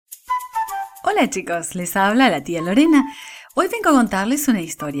Hola chicos, les habla la tía Lorena. Hoy vengo a contarles una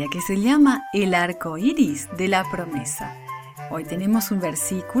historia que se llama El arco iris de la promesa. Hoy tenemos un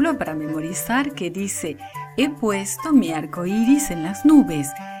versículo para memorizar que dice: He puesto mi arco iris en las nubes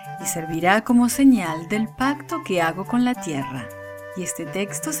y servirá como señal del pacto que hago con la tierra. Y este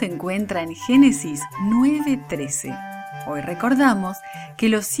texto se encuentra en Génesis 9:13. Hoy recordamos que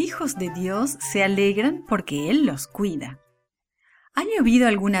los hijos de Dios se alegran porque Él los cuida. ¿Ha llovido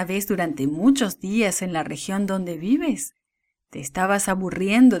alguna vez durante muchos días en la región donde vives? ¿Te estabas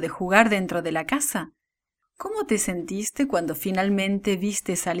aburriendo de jugar dentro de la casa? ¿Cómo te sentiste cuando finalmente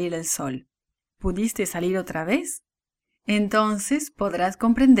viste salir el sol? ¿Pudiste salir otra vez? Entonces podrás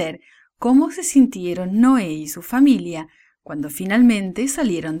comprender cómo se sintieron Noé y su familia cuando finalmente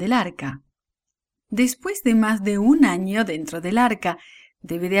salieron del arca. Después de más de un año dentro del arca,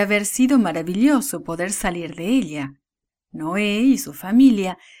 debe de haber sido maravilloso poder salir de ella. Noé y su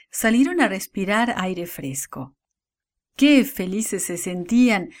familia salieron a respirar aire fresco. Qué felices se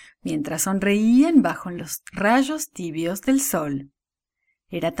sentían mientras sonreían bajo los rayos tibios del sol.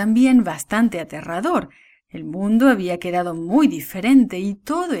 Era también bastante aterrador. El mundo había quedado muy diferente y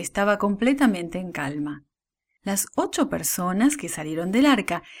todo estaba completamente en calma. Las 8 personas que salieron del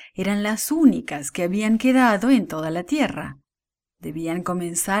arca eran las únicas que habían quedado en toda la tierra. Debían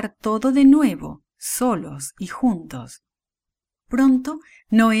comenzar todo de nuevo, solos y juntos. Pronto,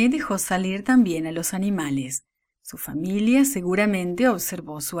 Noé dejó salir también a los animales. Su familia seguramente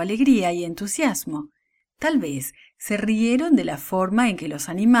observó su alegría y entusiasmo. Tal vez se rieron de la forma en que los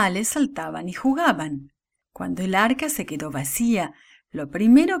animales saltaban y jugaban. Cuando el arca se quedó vacía, lo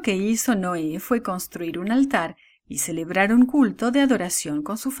primero que hizo Noé fue construir un altar y celebrar un culto de adoración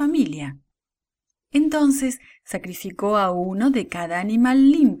con su familia. Entonces sacrificó a uno de cada animal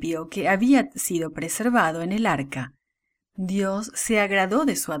limpio que había sido preservado en el arca. Dios se agradó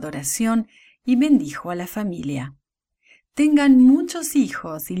de su adoración y bendijo a la familia. «Tengan muchos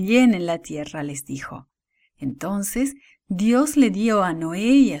hijos y llenen la tierra», les dijo. Entonces Dios le dio a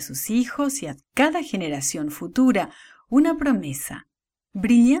Noé y a sus hijos y a cada generación futura una promesa.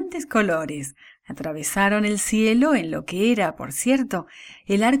 Brillantes colores atravesaron el cielo en lo que era, por cierto,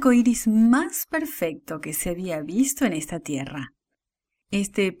 el arco iris más perfecto que se había visto en esta tierra.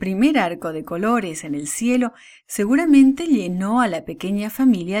 Este primer arco de colores en el cielo seguramente llenó a la pequeña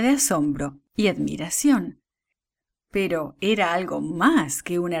familia de asombro y admiración. Pero era algo más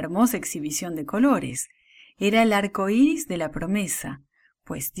que una hermosa exhibición de colores. Era el arco iris de la promesa,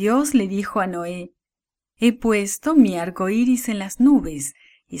 pues Dios le dijo a Noé: He puesto mi arco iris en las nubes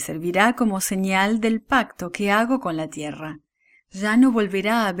y servirá como señal del pacto que hago con la tierra. Ya no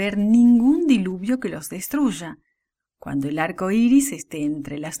volverá a haber ningún diluvio que los destruya. Cuando el arco iris esté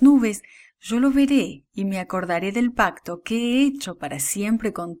entre las nubes, yo lo veré y me acordaré del pacto que he hecho para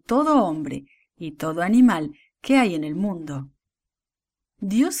siempre con todo hombre y todo animal que hay en el mundo.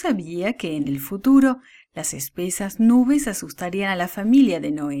 Dios sabía que en el futuro las espesas nubes asustarían a la familia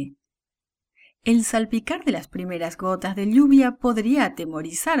de Noé. El salpicar de las primeras gotas de lluvia podría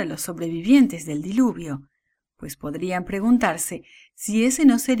atemorizar a los sobrevivientes del diluvio, pues podrían preguntarse si ese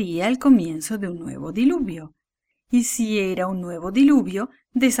no sería el comienzo de un nuevo diluvio. Y si era un nuevo diluvio,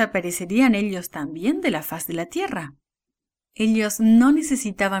 ¿desaparecerían ellos también de la faz de la tierra? Ellos no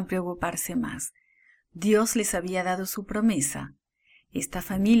necesitaban preocuparse más. Dios les había dado su promesa. Esta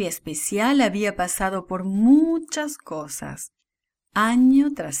familia especial había pasado por muchas cosas.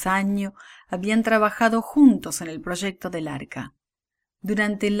 Año tras año habían trabajado juntos en el proyecto del arca.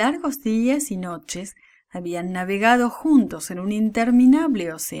 Durante largos días y noches habían navegado juntos en un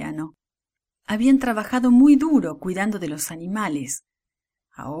interminable océano. Habían trabajado muy duro cuidando de los animales.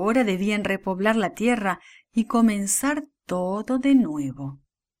 Ahora debían repoblar la tierra y comenzar todo de nuevo.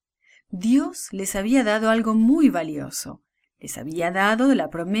 Dios les había dado algo muy valioso. Les había dado la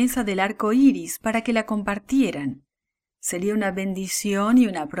promesa del arco iris para que la compartieran. Sería una bendición y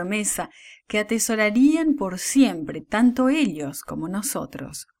una promesa que atesorarían por siempre tanto ellos como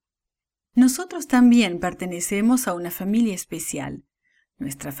nosotros. Nosotros también pertenecemos a una familia especial.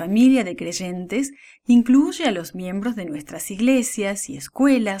 Nuestra familia de creyentes incluye a los miembros de nuestras iglesias y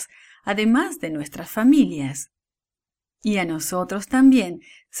escuelas, además de nuestras familias. Y a nosotros también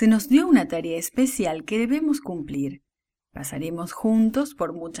se nos dio una tarea especial que debemos cumplir. Pasaremos juntos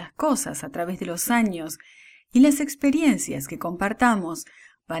por muchas cosas a través de los años, y las experiencias que compartamos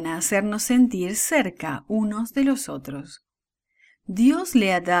van a hacernos sentir cerca unos de los otros. Dios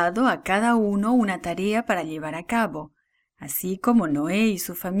le ha dado a cada uno una tarea para llevar a cabo, así como Noé y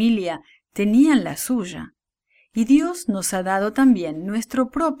su familia tenían la suya. Y Dios nos ha dado también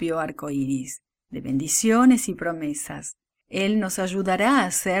nuestro propio arco iris, de bendiciones y promesas. Él nos ayudará a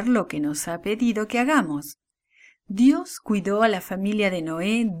hacer lo que nos ha pedido que hagamos. Dios cuidó a la familia de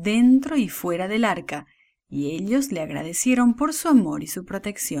Noé dentro y fuera del arca, y ellos le agradecieron por su amor y su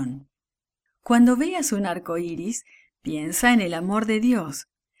protección. Cuando veas un arco iris, piensa en el amor de Dios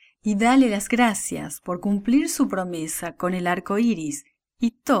y dale las gracias por cumplir su promesa con el arco iris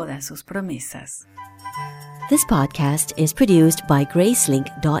y todas sus promesas. This podcast is produced by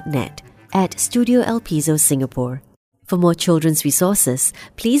Gracelink.net at Studio El Piso, Singapore. For more children's resources,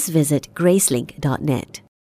 please visit Gracelink.net.